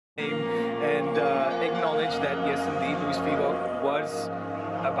and acknowledge that, yes, indeed, Luis Figo was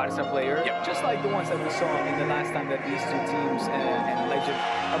a Barca player, just like the ones that we saw in the last time that these two teams and legend.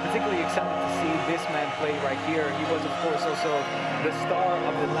 I'm particularly excited to see this man play right here. He was, of course, also the star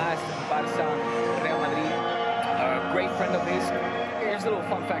of the last Barca Real Madrid. A great friend of his. Here's a little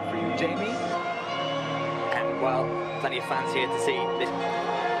fun fact for you, Jamie. And, well, plenty of fans here to see this.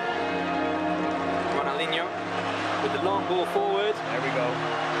 Ronaldinho with the long ball forward. There we go.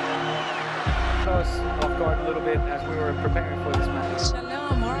 Us off guard a little bit as we were preparing for this match.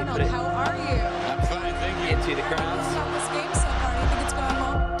 Shalom, Arnold, how are you? I'm fine, thank you. Into the crowds. How this game so far? Do you think it's going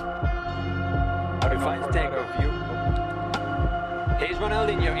well? Who finds Deco? Here's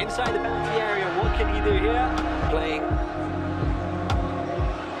Ronaldinho inside the boundary area. What can he do here? Playing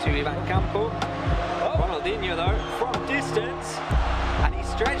to Ivan Campo. Ronaldinho though, from distance, and he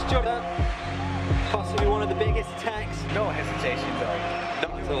stretched over. Possibly one of the biggest attacks. No hesitation though.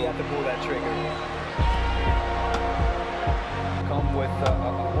 Not at all. You have to pull that trigger. Come with a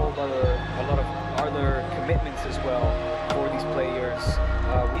lot of other commitments as well for these players.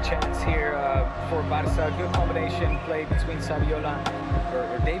 We chance here for Barca. Good combination play between Saviola,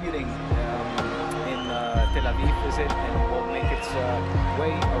 or debuting in Tel Aviv, is it? And will make its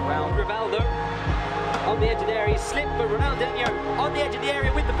way around. Rivaldo on the edge of the area, slipped, but Ronaldinho on the edge of the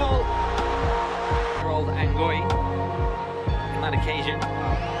area with the ball. Rolled Angoi on that occasion.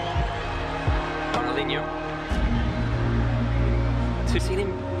 Ronaldinho. So we've seen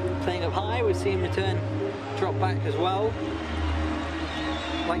him playing up high, we've seen him return, drop back as well.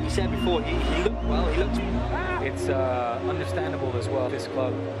 Like you said before, he looked well, he looked... It's understandable as well, this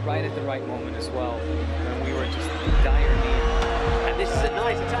club, right at the right moment as well, when we were just in dire need. And this is a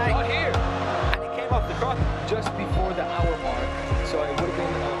nice attack. Oh, here! And it came off the cross. Just before the hour mark, so it would have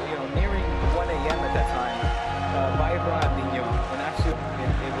been, nearing 1 a.m. at that time, by Ronaldinho, when actually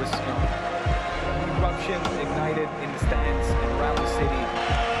it was, eruption ignited in the stands and around the city.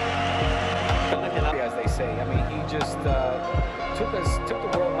 As they say, I mean, he just took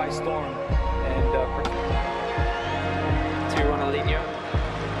the world by storm, and to Ronaldinho,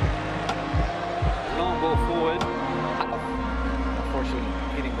 long ball forward. Unfortunately,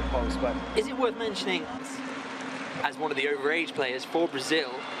 hitting the post. But is it worth mentioning, as one of the overage players for Brazil,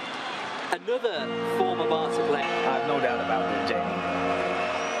 another former Barca player? I have no doubt about it, Jamie.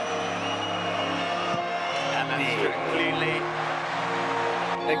 And that's completely...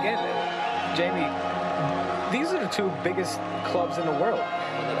 Again, Jamie, these are the two biggest clubs in the world,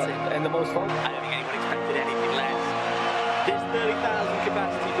 and the most fun. I don't think anyone expected anything less. This 30,000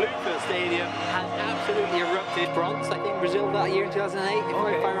 capacity Bluefield Stadium has absolutely erupted. Bronze, I think, Brazil that year in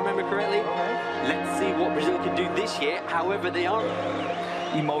 2008, if I remember correctly. Let's see what Brazil can do this year, however they are.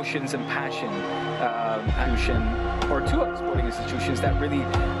 Emotions and passion, or two other sporting institutions that really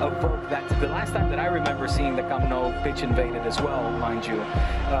evoke that. The last time that I remember seeing the Camp Nou pitch invaded as well, mind you,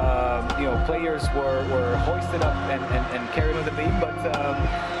 players were hoisted up and carried on the beam. But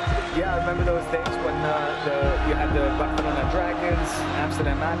yeah, I remember those days when you had the Barcelona Dragons,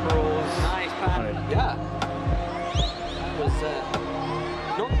 Amsterdam Admirals. Nice pass. Yeah, that was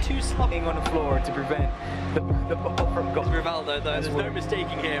not too sloppy on the floor to prevent the ball from going. Rivaldo, though, there's no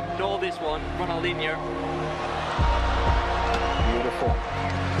mistaking him, nor this one, Ronaldinho. Beautiful.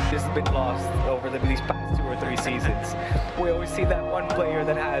 This has been lost over these past 2 or 3 seasons. We always see that one player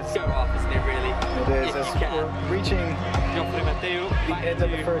that has... Go off, isn't it, really? It is, as we're reaching the end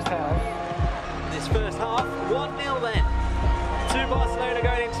of the first half. This first half, 1-0 then. To Barcelona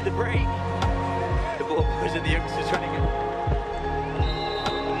going into the break. The ball was in the youngsters running it.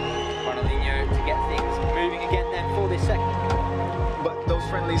 Ronaldinho to get things moving again then for this second. But those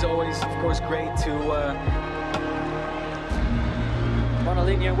friendlies always, of course, great to...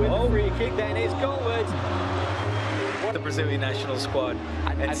 Ronaldinho with the free kick, then is goalwards. The Brazilian national squad.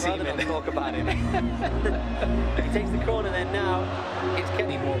 I'd rather not talk about it. He takes the corner then now. It's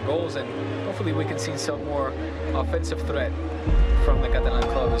getting more goals, and hopefully we can see some more offensive threat from the Catalan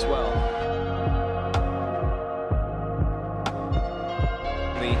club as well.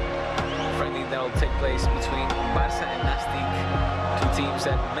 The friendly that will take place between Barca and Nastic, two teams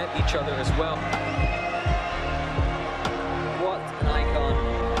that met each other as well. An icon,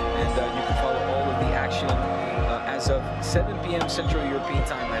 and you can follow all of the action as of 7 p.m. Central European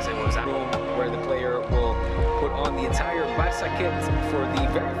time, as it was at home, where the player will put on the entire Barca kit for the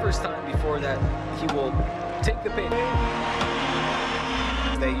very first time. Before that, he will take the pin.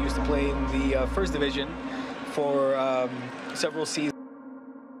 They used to play in the first division for several seasons.